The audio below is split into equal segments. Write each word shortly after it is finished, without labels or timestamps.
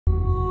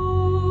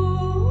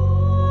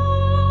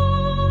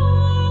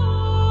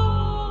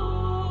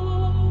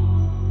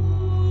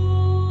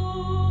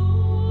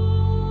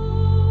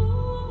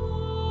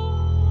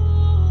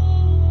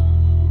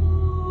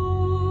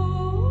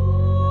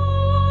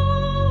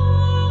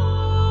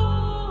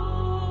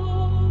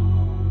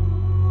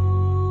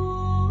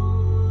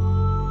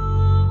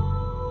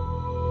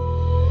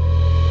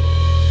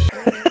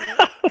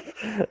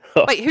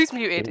Wait, who's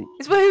muted?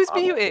 Is Wahooz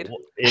muted?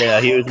 Yeah,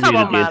 he was Come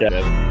muted on, the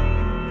entire time.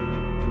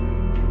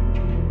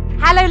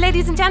 Hello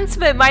ladies and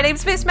gentlemen, my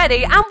name's Miss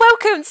Medi and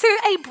welcome to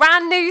a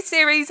brand new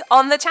series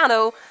on the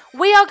channel.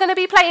 We are going to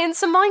be playing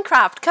some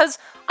Minecraft because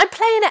I'm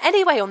playing it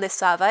anyway on this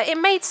server. It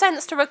made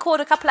sense to record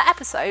a couple of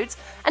episodes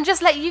and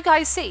just let you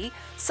guys see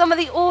some of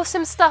the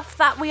awesome stuff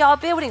that we are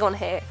building on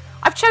here.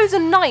 I've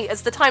chosen night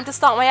as the time to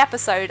start my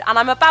episode and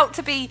I'm about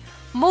to be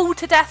mauled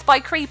to death by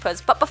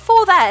creepers, but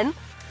before then,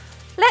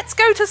 let's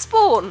go to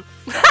spawn.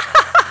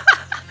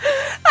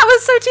 That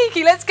was so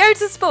cheeky. Let's go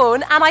to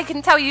spawn and I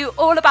can tell you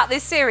all about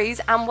this series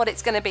and what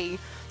it's going to be.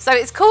 So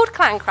it's called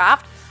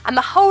ClanCraft and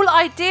the whole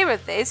idea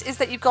of this is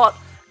that you've got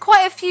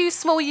quite a few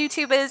small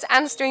YouTubers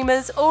and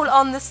streamers all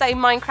on the same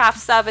Minecraft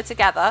server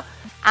together,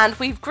 and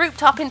we've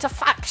grouped up into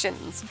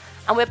factions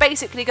and we're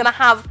basically going to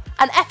have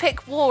an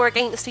epic war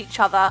against each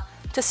other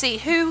to see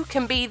who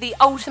can be the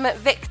ultimate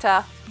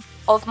victor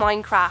of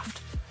Minecraft.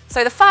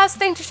 So the first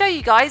thing to show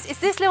you guys is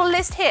this little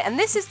list here, and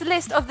this is the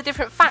list of the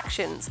different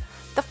factions.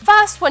 The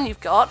first one you've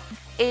got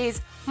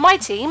is my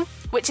team,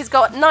 which has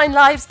got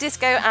N9neLives,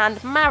 Disco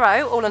and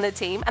Marrow all on a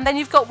team, and then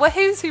you've got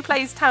Wahooz, who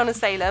plays Town of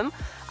Salem.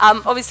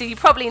 Obviously you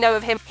probably know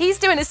of him. He's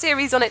doing a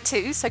series on it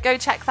too, so go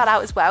check that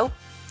out as well.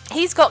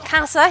 He's got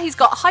Casa, he's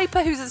got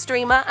Hyper, who's a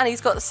streamer, and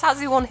he's got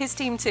Sazu on his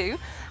team too,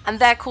 and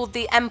they're called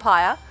the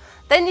Empire.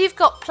 Then you've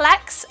got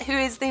Plex, who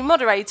is the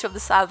moderator of the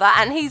server,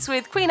 and he's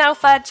with Queen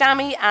Alpha,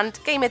 Jammy and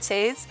Gamer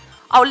Tears.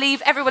 I'll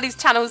leave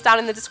everybody's channels down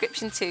in the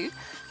description too.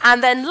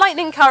 And then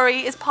Lightning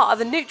Curry is part of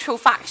the neutral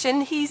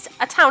faction. He's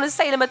a Town of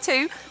Salemer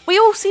too. We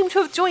all seem to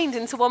have joined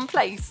into one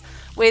place,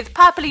 with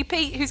Purpley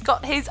Pete, who's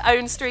got his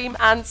own stream,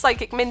 and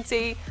Psychic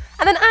Minty.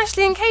 And then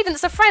Ashley and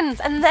Cadence are friends,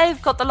 and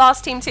they've got the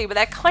last team too, but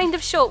they're kind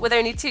of short with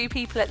only 2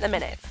 people at the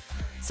minute.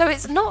 So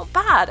it's not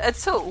bad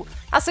at all.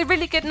 That's a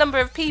really good number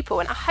of people,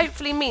 and it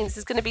hopefully means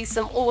there's going to be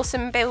some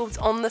awesome builds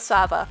on the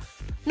server.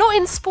 Not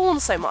in Spawn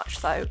so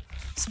much though.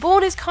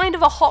 Spawn is kind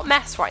of a hot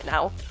mess right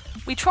now.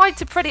 We tried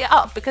to pretty it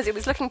up because it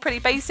was looking pretty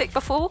basic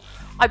before.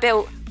 I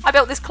built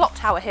this clock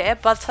tower here,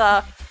 but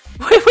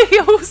we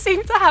all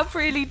seem to have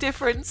really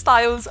different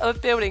styles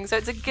of building, so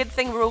it's a good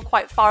thing we're all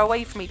quite far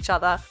away from each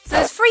other. So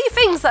there's 3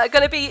 things that are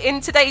going to be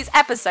in today's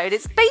episode.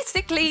 It's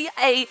basically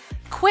a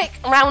quick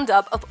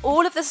roundup of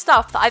all of the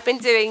stuff that I've been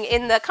doing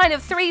in the kind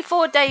of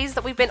 3-4 days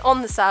that we've been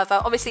on the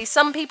server. Obviously,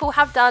 some people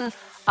have done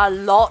a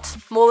lot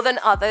more than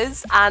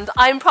others, and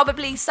I'm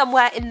probably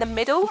somewhere in the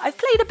middle. I've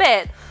played a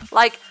bit,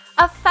 like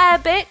a fair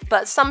bit,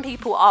 but some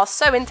people are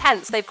so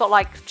intense they've got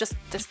like just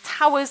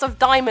towers of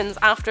diamonds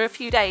after a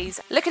few days.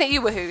 Looking at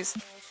you, Wahooz.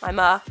 I'm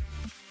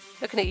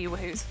looking at you,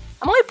 Wahooz.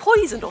 Am I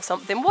poisoned or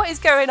something? What is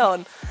going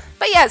on?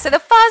 But yeah, so the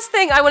first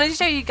thing I want to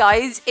show you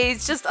guys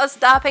is just us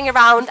derping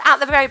around at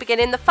the very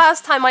beginning, the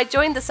first time I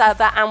joined the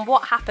server and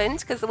what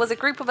happened, because there was a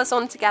group of us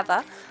on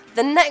together.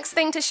 The next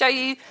thing to show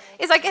you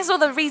is, I guess, all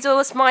the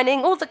resource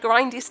mining, all the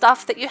grindy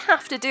stuff that you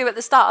have to do at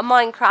the start of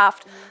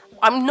Minecraft.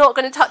 I'm not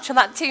going to touch on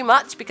that too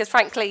much because,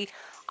 frankly,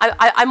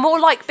 I'm more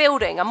like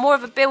building. I'm more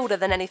of a builder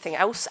than anything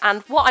else.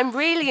 And what I'm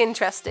really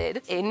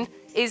interested in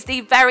is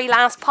the very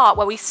last part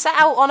where we set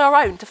out on our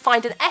own to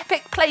find an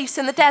epic place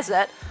in the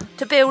desert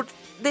to build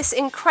this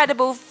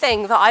incredible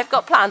thing that I've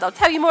got planned. I'll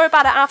tell you more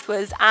about it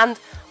afterwards. And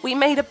we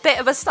made a bit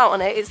of a start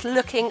on it. It's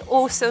looking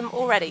awesome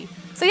already.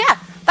 So yeah,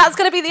 that's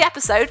going to be the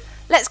episode.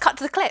 Let's cut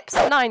to the clips.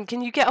 9,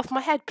 can you get off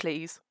my head,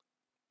 please?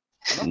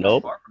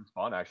 Nope. Far from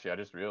spawn, actually, I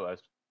just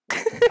realized.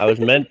 I was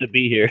meant to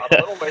be here. I'm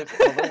a little ways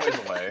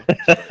away.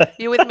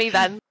 You're with me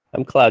then.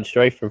 I'm Cloud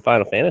Strife from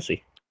Final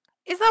Fantasy.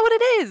 Is that what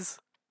it is?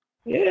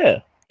 Yeah.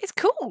 It's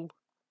cool.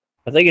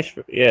 I think it's,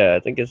 yeah, I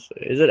think it's,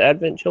 is it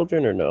Advent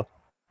Children or no?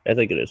 I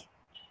think it is.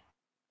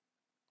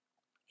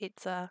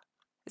 It's a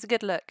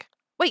good look.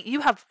 Wait,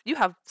 you have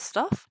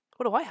stuff?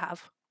 What do I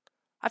have?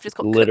 I've just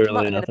got Literally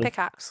mutton and a nothing.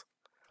 pickaxe.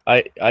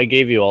 I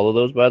gave you all of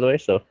those, by the way,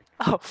 so.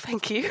 Oh,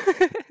 thank you.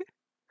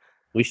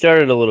 We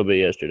started a little bit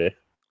yesterday.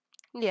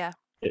 Yeah.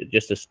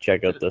 Just to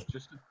check out the...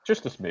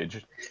 Just a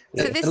smidge.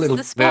 So this is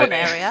the spawn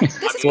area.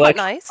 This is quite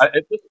nice.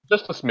 It's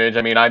just a smidge.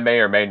 I mean, I may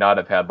or may not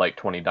have had like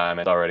 20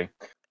 diamonds already.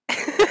 I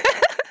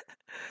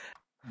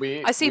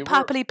see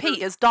Purpley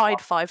Pete has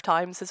died 5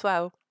 times as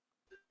well.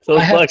 So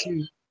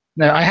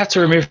I have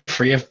to remove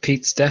 3 of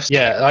Pete's deaths.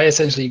 Yeah, I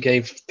essentially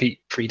gave Pete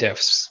 3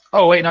 deaths.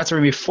 Oh wait, no, I had to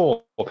remove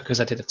 4 because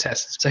I did a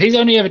test. So he's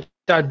only ever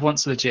died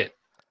once legit.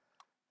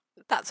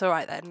 That's all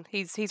right then.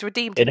 He's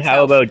redeemed And himself.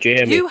 how about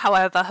Jamie? You,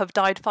 however, have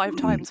died 5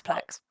 times,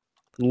 Plex.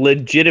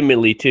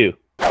 Legitimately, too.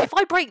 If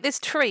I break this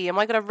tree, am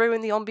I going to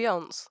ruin the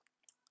ambiance?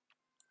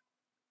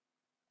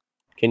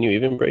 Can you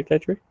even break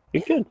that tree?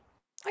 You could.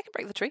 I can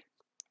break the tree.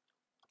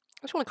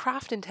 I just want a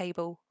crafting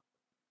table.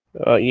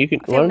 You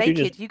can. I feel Why don't naked.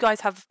 you just? You guys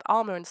have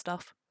armor and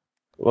stuff.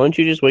 Why don't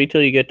you just wait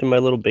till you get to my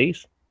little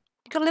base?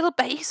 You got a little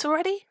base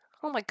already?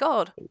 Oh my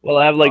god. Well,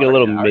 I have like a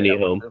little Yeah, mini yeah,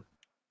 home,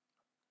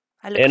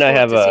 I and I forward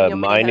have to seeing a your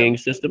mining mini-home.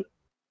 system.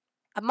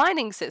 A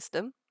mining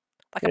system?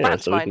 Like a Yeah,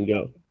 branch so we mine? can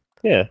go.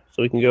 Yeah,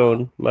 so we can go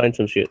and mine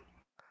some shit.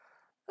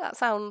 That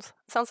sounds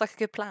like a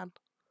good plan.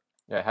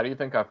 Yeah, how do you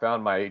think I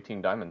found my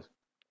 18 diamonds?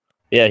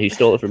 Yeah, he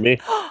stole it from me.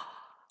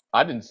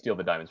 I didn't steal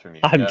the diamonds from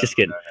you. I'm No, just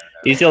kidding. no.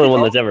 He's the only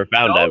one that's ever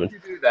found Don't diamonds. you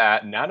do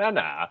that.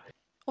 Nah.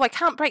 Oh, I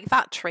can't break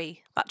that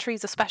tree. That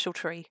tree's a special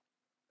tree.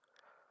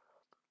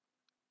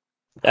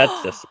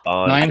 That's a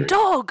spawn. Nine. A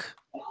dog!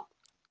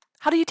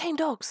 How do you tame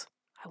dogs?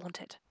 I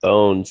want it.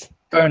 Bones.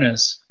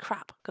 Bonus.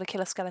 Crap, gotta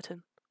kill a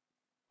skeleton.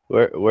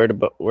 Where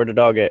the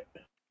dog at?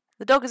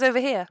 The dog is over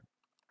here.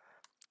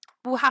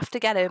 We'll have to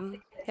get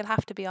him. He'll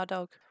have to be our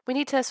dog. We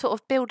need to sort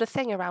of build a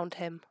thing around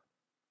him.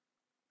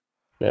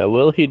 Now,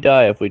 will he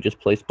die if we just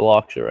place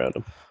blocks around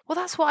him? Well,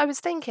 that's what I was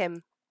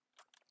thinking.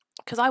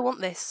 Because I want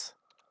this.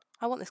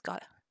 I want this guy.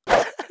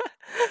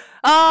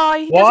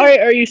 Oh, Why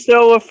are you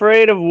so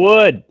afraid of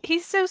wood?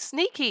 He's so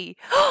sneaky.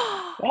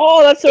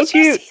 Oh, that's so Did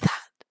you cute. see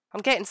that? I'm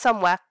getting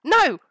somewhere.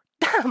 No!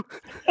 Damn!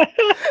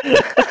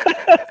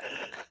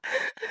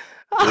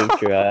 We've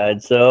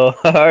tried so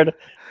hard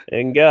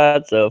and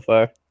got so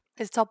far.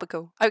 It's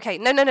topical. Okay,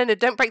 no,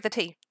 don't break the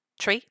tea.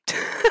 Tree?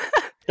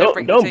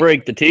 Don't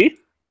break the tea.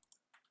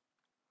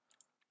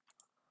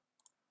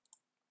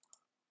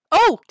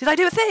 Oh! Did I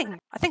do a thing?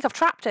 I think I've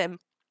trapped him.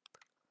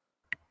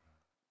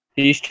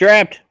 He's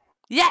trapped.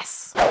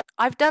 Yes!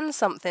 I've done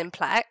something,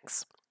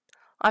 Plex.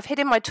 I've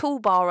hidden my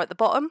toolbar at the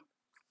bottom,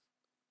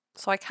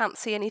 so I can't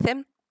see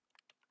anything.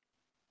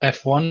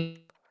 F1.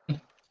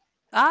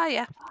 Ah,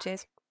 yeah.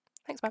 Cheers.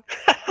 Thanks, man.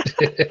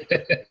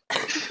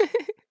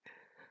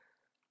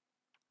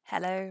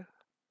 Hello,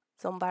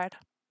 Zombard.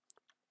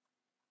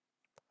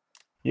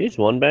 You just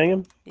one bang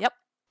him? Yep.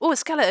 Oh, a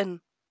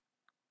skeleton.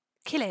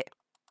 Kill it.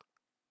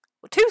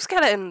 2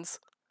 skeletons.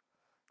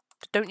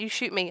 Don't you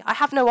shoot me. I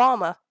have no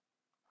armor.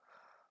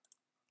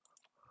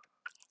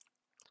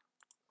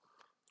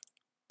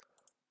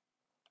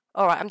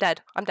 Alright, I'm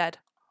dead.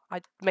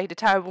 I made a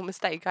terrible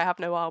mistake. I have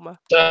no armor.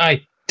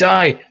 Die.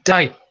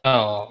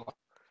 Oh.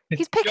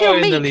 He's picking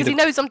on me because he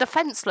knows I'm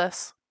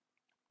defenseless.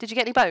 Did you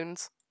get any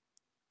bones?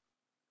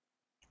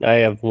 I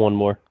have one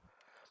more.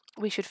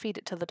 We should feed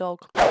it to the dog.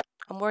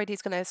 I'm worried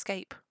he's going to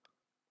escape.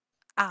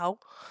 Ow.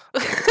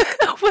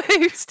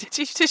 Wahooz, did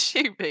you just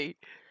shoot me?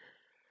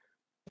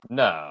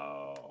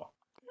 No.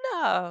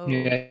 No.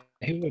 Yeah,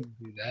 he wouldn't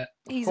do that.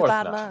 He's a course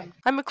bad not. man.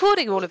 I'm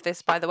recording all of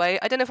this, by the way.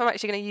 I don't know if I'm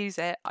actually going to use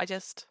it. I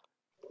just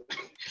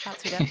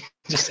fancied it.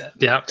 Just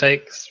the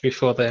outtakes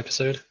before the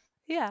episode.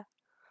 Yeah.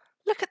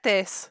 Look at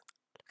this.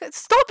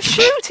 Stop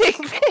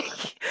shooting me!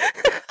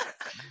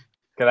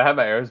 Can I have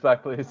my arrows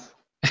back, please?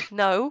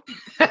 No.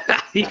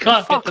 You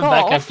can't Fuck get them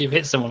back off. after you've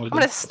hit someone with I'm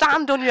them. going to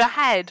stand on your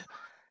head.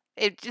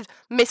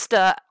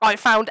 Mister, I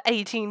found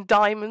 18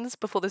 diamonds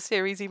before the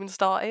series even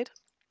started.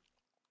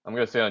 I'm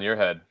gonna stay on your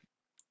head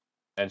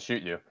and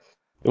shoot you.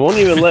 It won't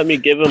even let me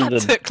give him That the.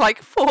 took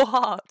like 4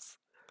 hearts.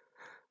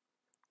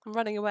 I'm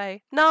running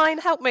away. 9,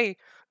 help me.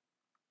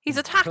 He's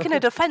attacking a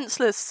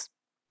defenseless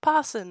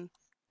person.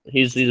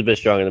 He's a bit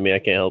stronger than me. I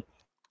can't help.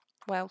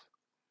 Well,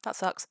 that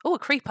sucks. Oh, a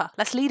creeper.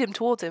 Let's lead him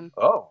towards him.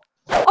 Oh.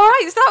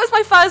 Alright, so that was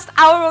my first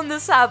hour on the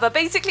server.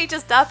 Basically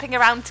just derping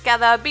around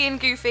together, being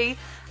goofy.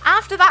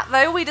 After that,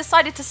 though, we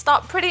decided to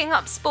start prettying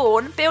up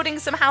spawn, building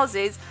some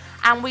houses,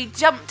 and we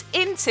jumped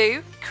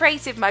into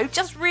creative mode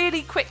just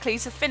really quickly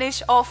to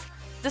finish off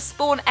the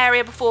spawn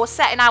area before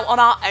setting out on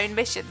our own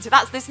mission. So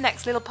that's this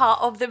next little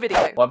part of the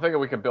video. Well, I'm thinking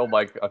we could build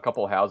like a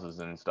couple houses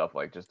and stuff,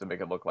 like just to make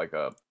it look like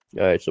a. All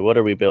right. So what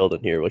are we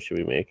building here? What should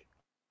we make?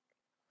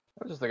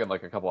 I was just thinking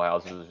like a couple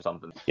houses or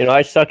something. You know,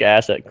 I suck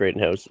ass at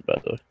creating houses,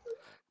 by the way.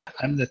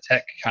 I'm the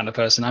tech kind of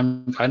person.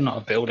 I'm not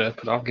a builder,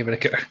 but I'll give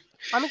it a go.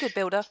 I'm a good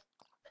builder,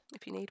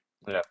 if you need.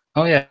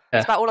 Oh yeah.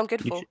 That's about all I'm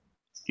good You for.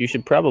 You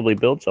should probably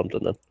build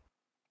something then.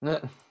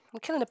 I'm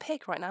killing a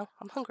pig right now.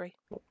 I'm hungry.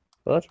 Well,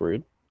 that's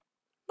rude.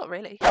 Not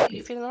really. Are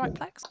you feeling alright,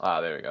 Plex? Ah,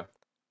 there we go.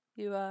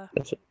 You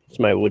That's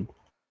my wood.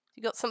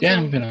 you got something Yeah,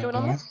 I'm going gonna.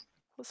 on there?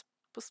 What's,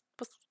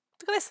 look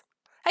at this.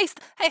 Hey,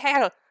 hey,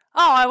 hang on.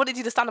 Oh, I wanted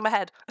you to stand on my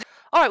head.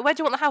 Alright, where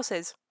do you want the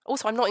houses?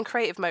 Also, I'm not in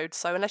creative mode,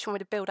 so unless you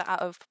want me to build it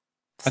out of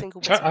single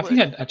bits of I wood.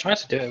 think I tried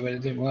to do it, but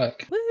it didn't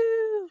work. Woo!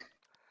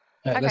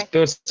 Right, let's Okay.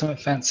 build something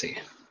fancy.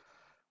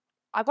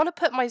 I want to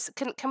put my...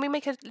 Can we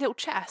make a little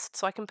chest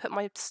so I can put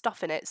my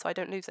stuff in it so I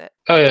don't lose it?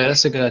 Oh yeah,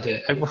 that's a good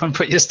idea. Everyone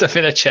put your stuff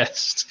in a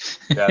chest.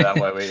 Yeah, that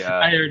way we.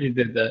 I already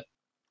did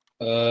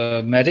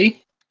that.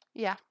 Medi,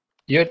 Yeah.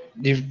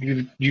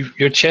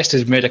 your chest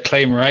has made a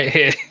claim right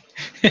here.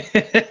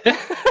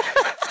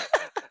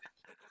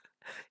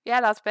 Yeah,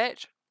 lads,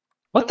 bitch.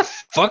 What the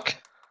fuck?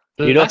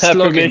 You don't That's have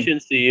logging.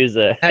 permissions to use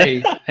that.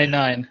 Hey,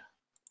 9.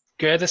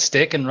 Grab the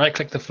stick and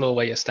right-click the floor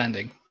where you're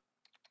standing.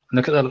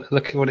 Look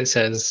at what it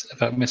says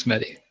about Miss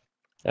Medi.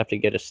 Have to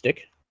get a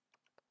stick.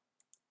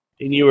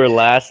 And you were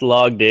last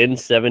logged in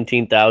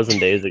 17,000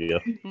 days ago.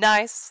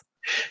 Nice.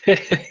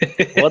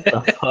 What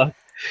the fuck?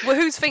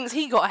 Wahooz thinks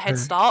he got a head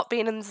start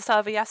being in the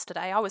server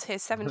yesterday. I was here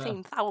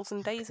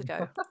 17,000 days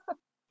ago.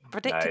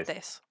 Predicted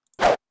this.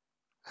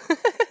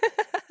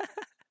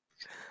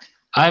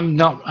 I'm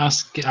not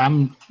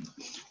asking.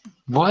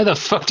 Why the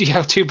fuck do you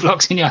have 2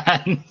 blocks in your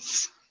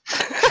hands?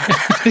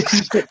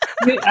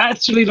 They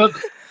actually look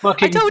I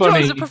fucking told you I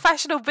funny. was a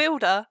professional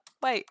builder.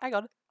 Wait, hang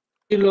on.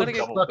 You look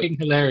Gotta go. fucking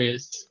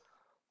hilarious.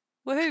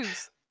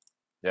 Wahooz.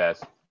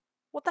 Yes.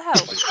 What the hell?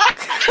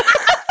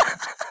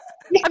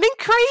 I'm in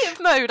creative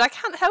mode. I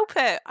can't help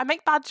it. I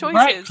make bad choices.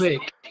 Right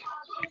click.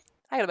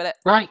 Hang on a minute.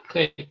 Right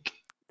click.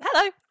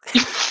 Hello.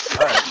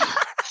 Alright.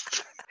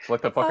 It's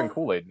like the fucking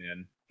Kool-Aid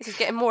man. This is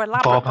getting more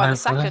elaborate by the over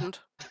second.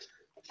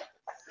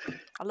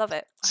 I love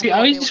it. See, have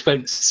no I idea just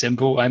went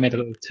simple. I made a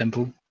little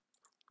temple.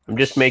 I'm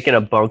just making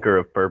a bunker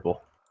of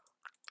purple.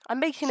 I'm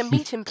making a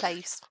meeting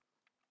place.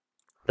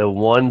 The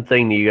one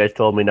thing that you guys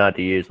told me not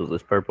to use was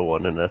this purple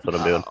one, and that's what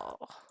I'm doing. Oh,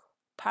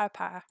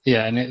 power.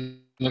 Yeah, and it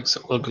looks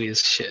ugly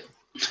as shit.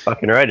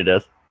 Fucking right it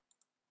does.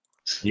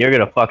 You're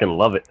gonna fucking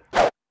love it.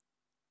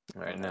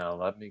 Alright, now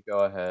let me go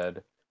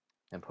ahead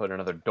and put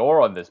another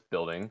door on this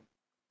building.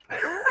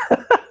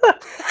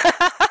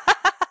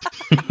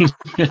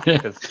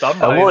 Because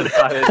somebody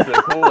decided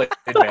to Kool-Aid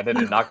man it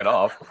and knock it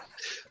off.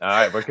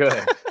 Alright, we're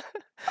good.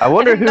 I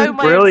wonder whose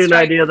brilliant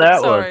idea that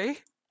was. Sorry.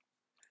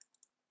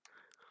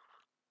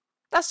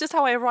 That's just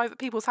how I arrive at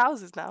people's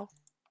houses now.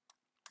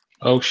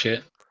 Oh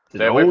shit.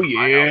 Stay away Oh from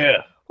my house. yeah.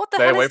 What the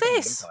Stay hell away is from the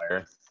this?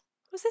 Empire.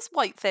 What's this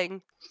white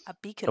thing? A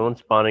beacon. Someone's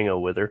spawning a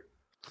wither.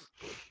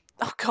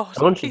 Oh god.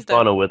 Someone should please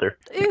spawn don't. a wither.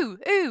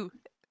 Ooh.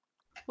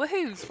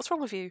 Wahooz, what's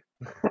wrong with you?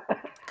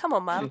 Come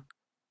on, man.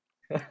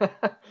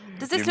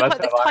 Does this You look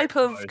must like the have type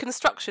iron of doors.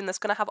 construction that's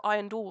going to have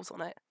iron doors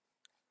on it?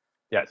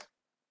 Yes.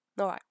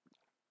 Alright.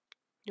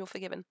 You're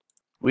forgiven.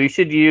 We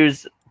should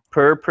use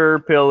per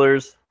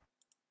pillars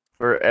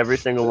for every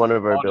single one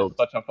of our Oh, it's builds.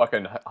 such a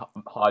fucking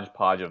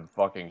hodgepodge of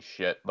fucking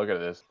shit. Look at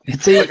this.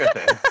 It's Look a, at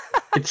this.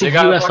 it's a You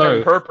got fucking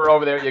UFO. Purper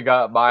over there. You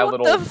got my What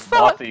little the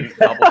fuck? bossy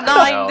double 9,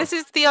 house. this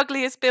is the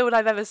ugliest build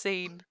I've ever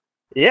seen.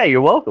 Yeah,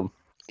 you're welcome.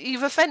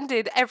 You've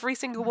offended every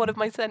single one of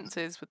my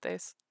senses with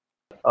this.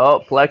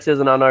 Oh, Plex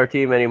isn't on our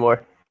team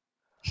anymore.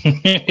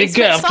 It's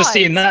Good, switched after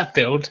seeing sides. that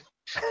build.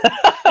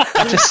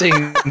 After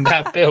seeing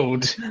that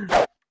build.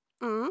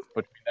 Mm.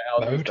 Between the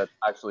houses Mode. that's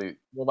actually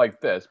well like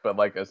this, but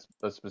like a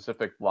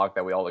specific block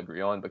that we all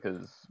agree on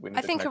because we need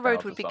I to think a connect the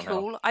road would houses be somehow.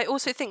 cool. I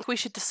also think we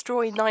should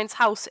destroy 9's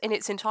house in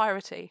its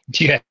entirety.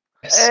 Yes.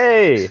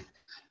 Hey,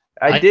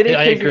 I I- did it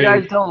I because you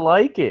agree. guys don't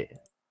like it.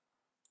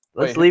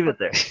 Let's Wait. leave it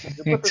there.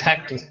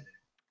 Exactly.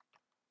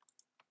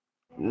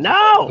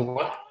 No.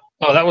 What?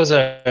 Oh, that was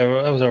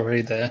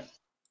already there.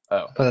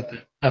 Oh.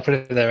 I put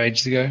it there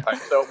ages ago.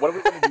 Alright, so what are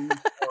we gonna use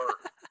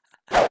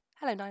for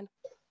Hello, 9.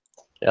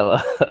 Hello.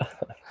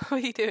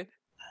 What are you doing?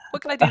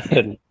 What can I do for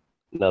you?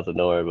 Nothing.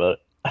 Don't worry about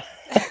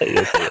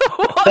it.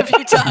 What have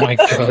you done? Oh my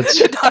god.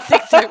 Nothing,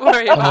 don't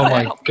worry about Oh it.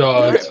 my Don't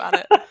god. worry about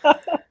it.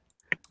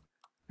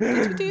 What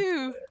did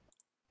you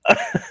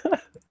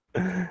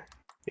do?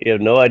 You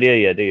have no idea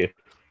yet, do you?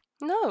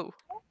 No.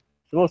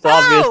 It's the most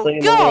obvious Oh, thing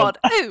in God!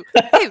 Ooh!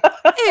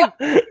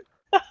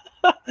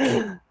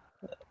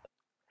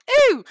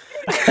 Ooh!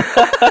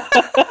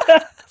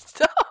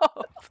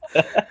 Stop!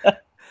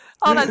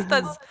 Oh,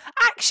 that's...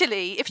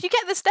 Actually, if you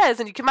get the stairs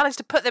and you can manage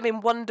to put them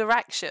in one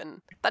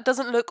direction, that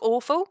doesn't look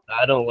awful.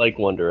 I don't like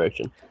One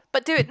Direction.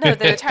 But do it... No,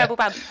 they're a terrible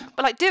band.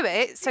 But, like, do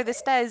it so the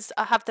stairs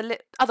have the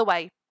other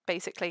way,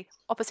 basically.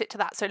 Opposite to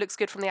that, so it looks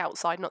good from the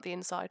outside, not the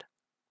inside.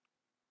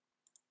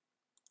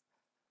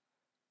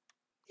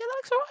 Yeah, that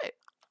looks alright.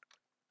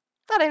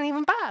 That ain't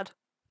even bad.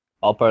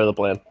 All part of the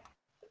plan.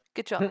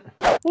 Good job.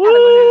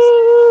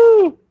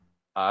 Woo!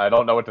 I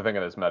don't know what to think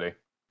of this, Medi.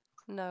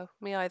 No,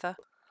 me either.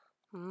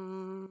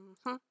 Hmm.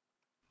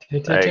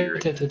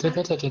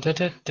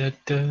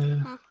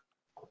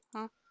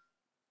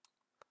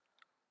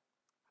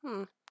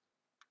 Hmm.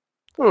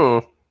 Hmm.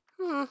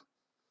 Hmm.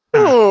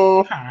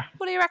 Hmm.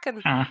 What do you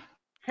reckon?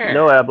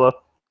 No, Ablo.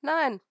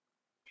 9.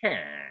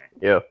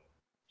 Yeah,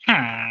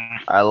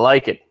 I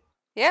like it.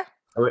 Yeah?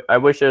 I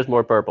wish there was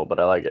more purple, but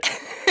I like it.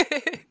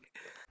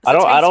 It's I a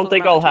don't tasteful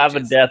think amount I'll of have a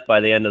torches. death by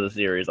the end of the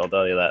series. I'll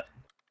tell you that.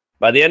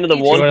 By the end of the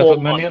You Do you one want to whole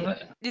put money month, on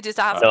it? You just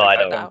answered No, it I right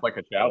don't. now. Sounds like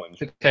a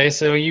challenge. Okay,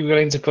 so are you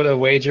willing to put a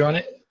wager on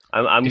it?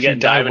 I'm If you getting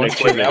die diamond once,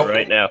 equipment you're out.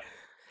 right now.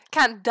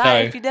 Can't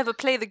die No. if you never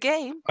play the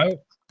game.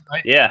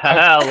 Yeah,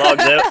 haha,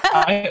 logged out.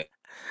 I,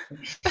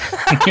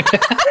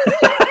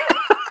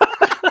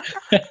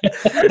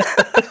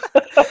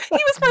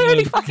 He was my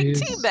only Oh, fucking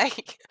jeez.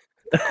 teammate.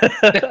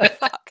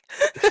 Fuck.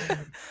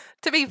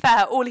 To be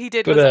fair, all he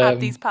did But, was add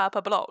these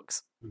purple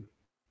blocks.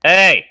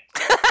 Hey,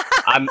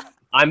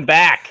 I'm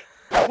back.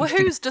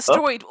 Wahooz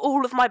destroyed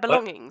all of my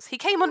belongings. He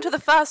came onto the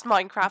first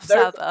Minecraft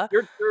server,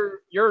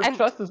 Your And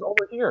chest is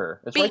over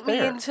here. It's beat right me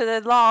there. into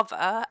the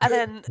lava, and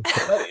then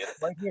Medi,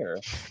 it's right here.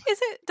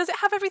 does it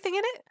have everything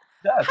in it?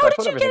 Yes, How I did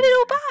put you get everything it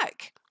all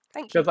back?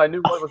 Thank you. Because I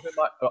knew what was in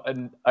my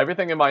and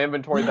everything in my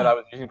inventory that I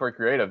was using for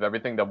creative.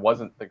 Everything that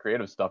wasn't the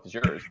creative stuff is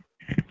yours.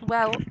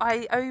 Well,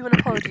 I owe you an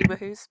apology,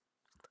 Wahooz.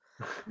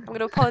 I'm going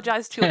to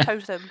apologise to your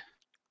totem.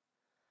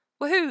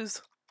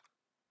 Wahooz! I'm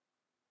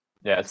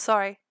Yes.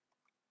 sorry.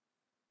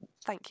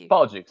 Thank you.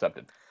 Apology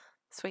accepted.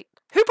 Sweet.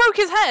 Who broke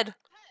his head?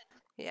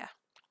 Yeah.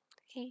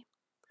 He.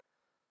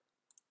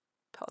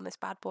 Put on this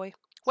bad boy.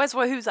 Where's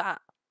Wahooz at?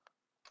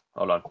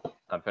 Hold on.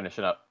 I'm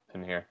finishing up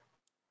in here.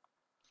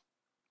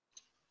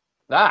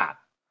 Ah!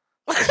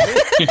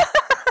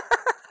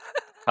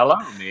 Hello,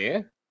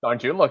 me.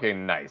 Aren't you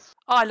looking nice?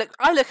 Oh,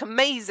 I look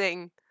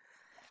amazing.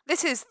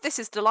 This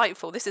is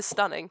delightful. This is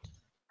stunning.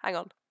 Hang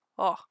on.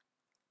 Oh.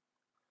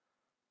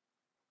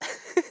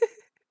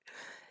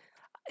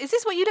 Is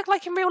this what you look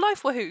like in real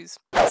life, Wahooz?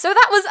 So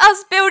that was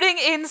us building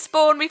in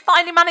Spawn. We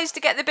finally managed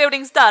to get the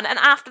buildings done, and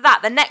after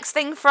that, the next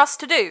thing for us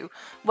to do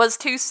was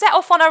to set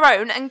off on our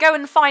own and go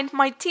and find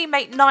my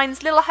teammate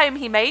Nine's little home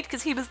he made,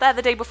 because he was there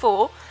the day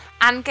before,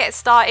 and get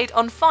started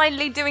on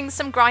finally doing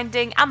some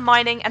grinding and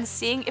mining and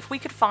seeing if we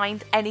could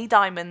find any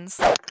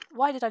diamonds.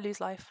 Why did I lose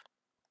life?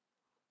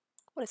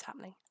 What is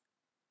happening?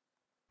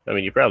 I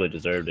mean, you probably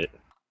deserved it.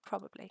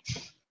 Probably.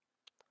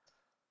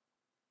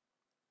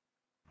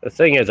 The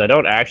thing is, I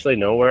don't actually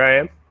know where I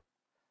am.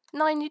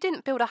 Nine, you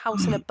didn't build a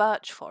house in a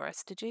birch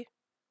forest, did you?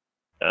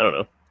 I don't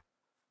know.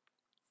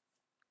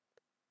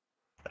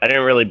 I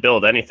didn't really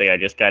build anything. I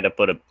just kind of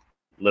put a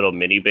little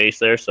mini base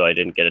there so I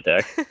didn't get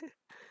attacked.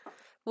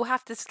 We'll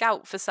have to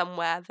scout for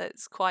somewhere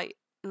that's quite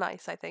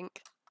nice, I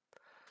think.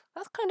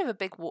 That's kind of a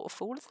big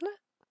waterfall, isn't it?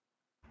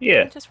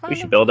 Yeah, we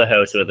should build a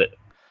house with it.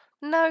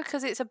 No,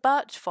 because it's a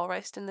birch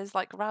forest and there's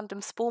like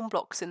random spawn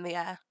blocks in the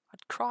air.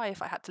 I'd cry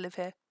if I had to live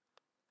here.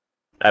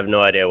 I have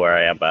no idea where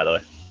I am, by the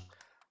way.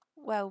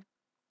 Well,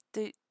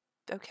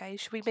 okay,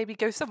 should we maybe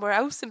go somewhere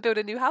else and build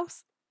a new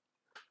house?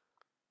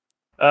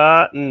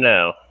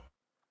 No.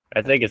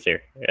 I think it's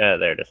here. Yeah,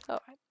 there it is.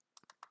 Alright.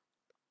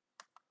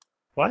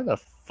 Why the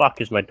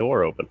fuck is my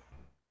door open?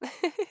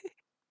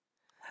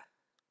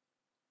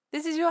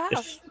 This is your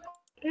house.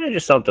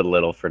 Just something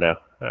little for now.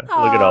 Look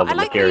at all the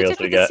materials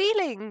we got. The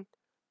ceiling.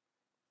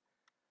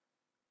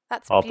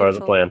 That's all beautiful. part of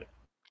the plan.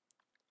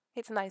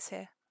 It's nice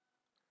here.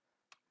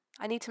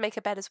 I need to make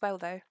a bed as well,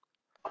 though.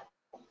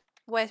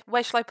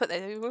 Where shall I put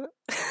it?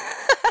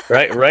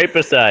 right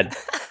beside.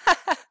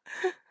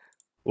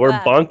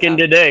 We're bunking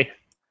today.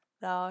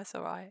 No, it's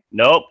alright.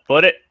 Nope,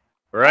 put it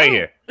right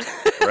here.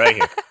 Right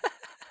here.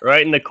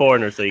 Right in the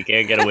corner so you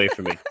can't get away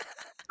from me.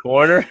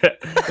 Corner?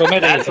 Well, Medi,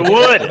 that's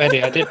wood!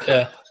 Medi, I did...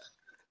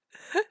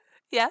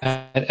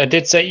 yeah? I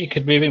did say you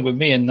could move in with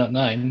me and not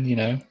Nine, you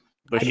know.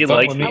 But she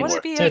likes me I more. want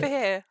to be over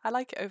here. I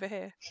like it over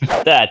here.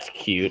 That's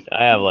cute.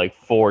 I have like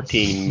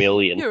 14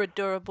 million. You're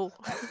adorable.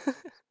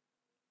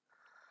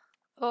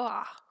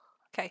 Oh,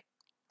 okay.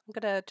 I'm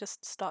going to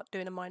just start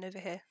doing a mine over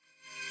here.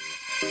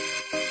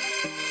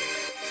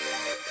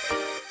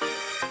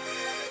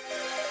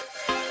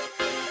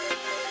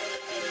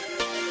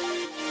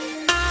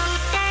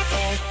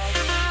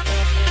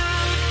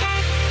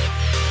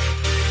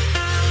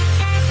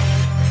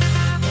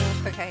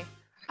 Okay,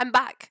 I'm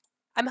back.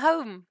 I'm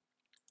home.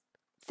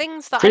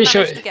 Things that I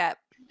managed to get.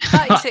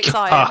 36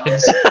 iron.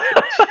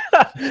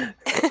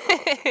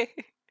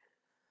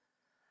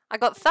 I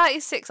got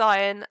 36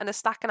 iron and a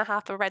stack and a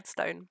half of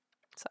redstone.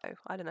 So,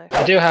 I don't know.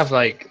 I do have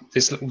like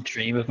this little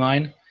dream of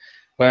mine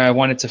where I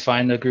wanted to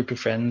find a group of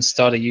friends,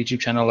 start a YouTube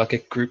channel, like a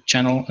group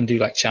channel, and do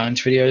like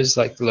challenge videos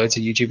like loads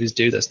of YouTubers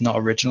do that's not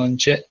original and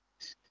shit.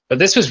 But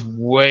this was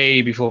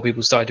way before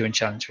people started doing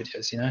challenge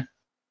videos, you know?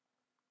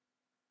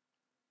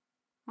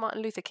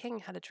 Martin Luther King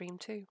had a dream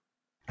too.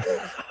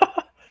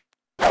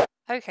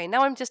 Okay,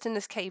 now I'm just in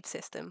this cave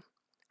system,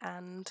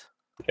 and...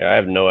 Yeah, I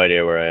have no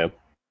idea where I am.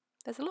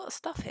 There's a lot of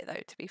stuff here,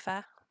 though, to be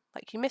fair.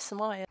 Like, you missed some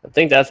iron. I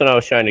think that's what I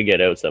was trying to get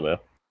out somehow.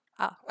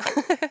 Ah.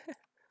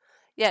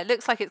 Yeah, it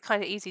looks like it's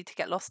kind of easy to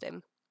get lost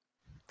in.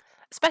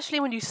 Especially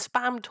when you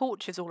spam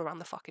torches all around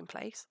the fucking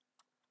place.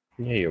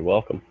 Yeah, you're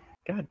welcome.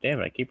 God damn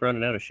it, I keep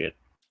running out of shit.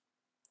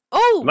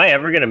 Oh! Am I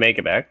ever going to make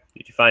it back?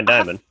 Did you find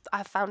diamond?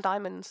 I've found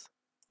diamonds.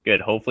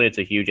 Good, hopefully it's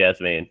a huge-ass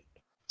vein.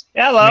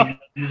 Hello!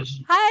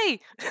 Hey!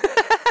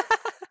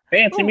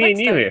 Fancy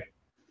meeting you here.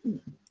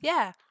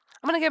 Yeah.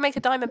 I'm going to go make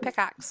a diamond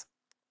pickaxe.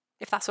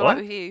 If that's alright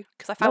with you.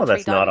 Because I found 3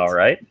 diamonds. No, that's not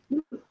alright.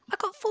 I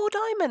got 4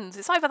 diamonds.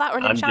 It's either that or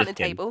an enchanting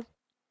table.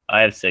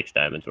 I have 6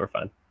 diamonds. We're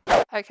fine.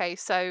 Okay,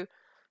 so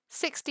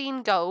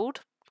 16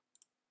 gold.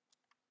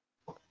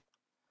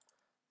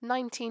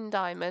 19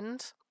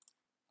 diamond.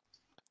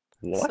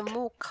 What? Some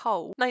more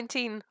coal.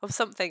 19 of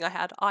something I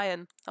had.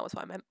 Iron. That was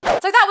what I meant.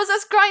 So that was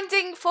us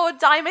grinding for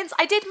diamonds.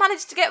 I did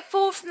manage to get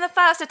 4 from the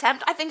first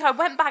attempt. I think I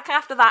went back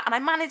after that and I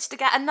managed to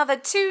get another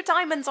 2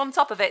 diamonds on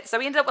top of it. So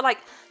we ended up with like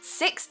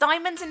 6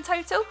 diamonds in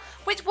total,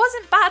 which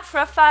wasn't bad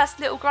for a first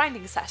little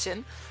grinding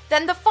session.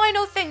 Then the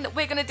final thing that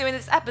we're going to do in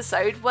this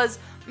episode was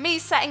me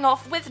setting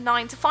off with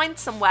 9 to find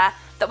somewhere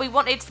that we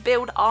wanted to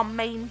build our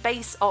main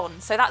base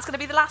on. So that's going to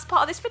be the last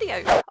part of this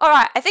video.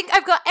 Alright, I think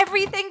I've got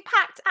everything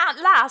packed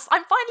at last.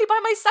 I'm finally by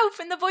myself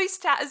in the voice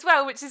chat as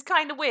well, which is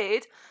kind of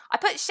weird. I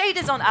put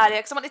shaders on earlier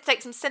because I wanted to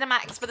take some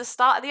cinematics for the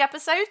start of the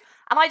episode.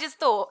 And I just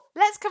thought,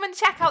 let's come and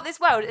check out this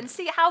world and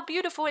see how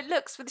beautiful it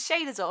looks with the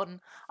shaders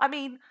on. I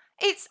mean,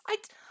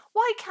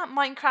 why can't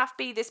Minecraft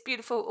be this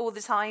beautiful all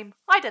the time?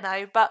 I don't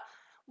know, but...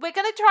 we're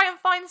going to try and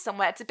find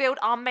somewhere to build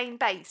our main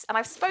base, and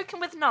I've spoken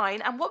with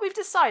 9, and what we've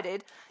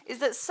decided is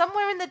that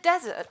somewhere in the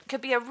desert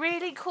could be a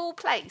really cool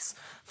place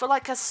for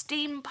like a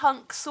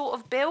steampunk sort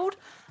of build,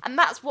 and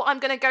that's what I'm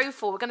going to go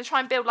for. We're going to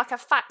try and build like a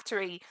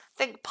factory.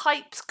 Think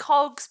pipes,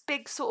 cogs,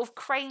 big sort of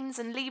cranes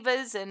and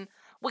levers, and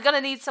we're going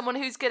to need someone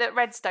who's good at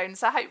redstone.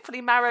 So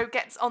hopefully Maro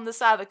gets on the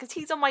server because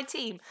he's on my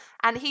team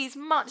and he's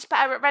much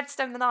better at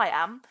redstone than I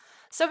am.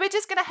 So we're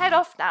just going to head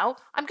off now.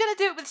 I'm going to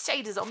do it with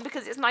shaders on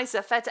because it's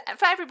nicer for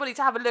everybody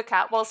to have a look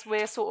at whilst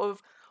we're sort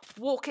of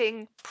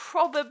walking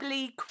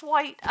probably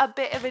quite a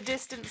bit of a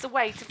distance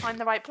away to find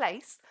the right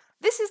place.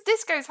 This is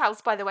Disco's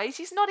house, by the way.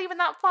 She's not even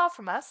that far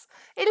from us.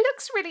 It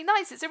looks really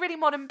nice. It's a really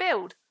modern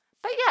build.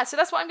 But yeah, so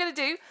that's what I'm going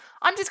to do.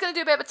 I'm just going to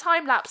do a bit of a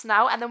time lapse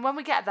now, and then when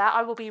we get there,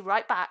 I will be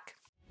right back.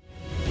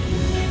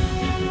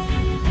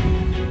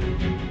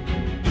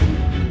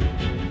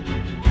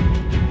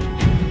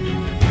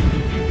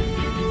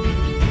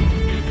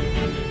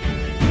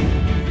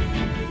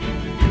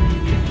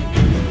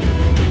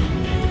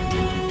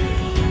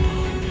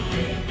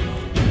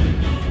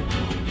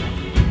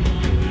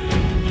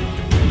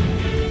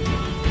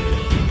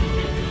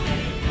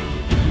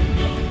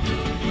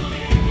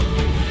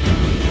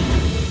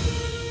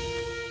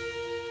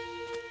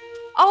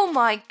 Oh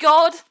my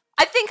god!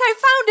 I think I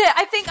found it!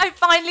 I think I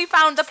finally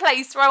found a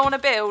place where I want to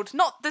build.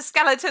 Not the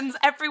skeletons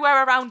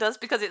everywhere around us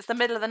because it's the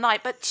middle of the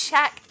night, but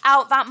check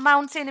out that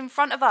mountain in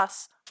front of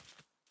us.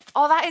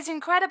 Oh, that is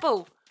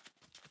incredible.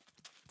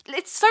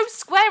 It's so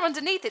square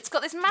underneath. It's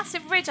got this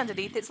massive ridge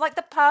underneath. It's like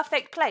the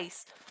perfect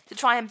place to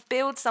try and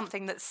build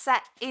something that's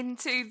set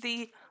into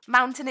the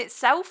mountain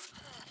itself.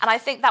 And I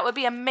think that would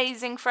be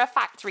amazing for a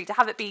factory to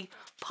have it be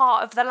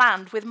part of the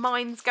land with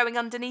mines going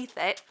underneath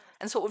it.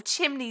 And sort of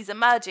chimneys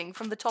emerging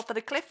from the top of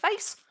the cliff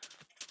face.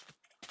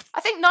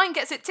 I think 9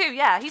 gets it too,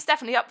 yeah, he's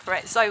definitely up for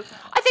it. So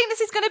I think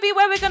this is going to be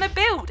where we're going to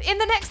build. In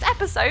the next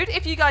episode,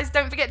 if you guys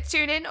don't forget to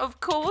tune in, of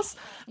course,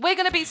 we're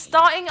going to be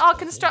starting our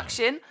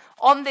construction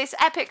on this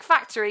epic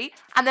factory.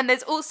 And then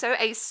there's also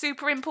a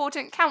super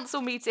important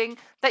council meeting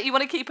that you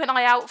want to keep an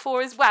eye out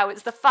for as well.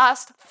 It's the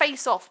first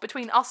face-off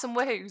between us and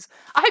Wahooz.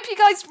 I hope you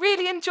guys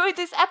really enjoyed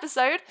this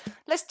episode.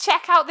 Let's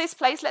check out this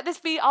place. Let this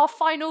be our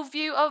final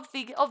view of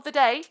the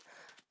day.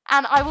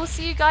 And I will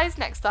see you guys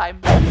next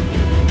time.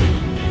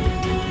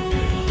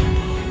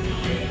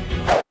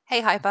 Hey,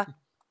 Hyper.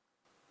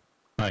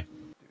 Hi.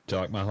 Do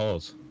you like my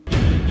horse?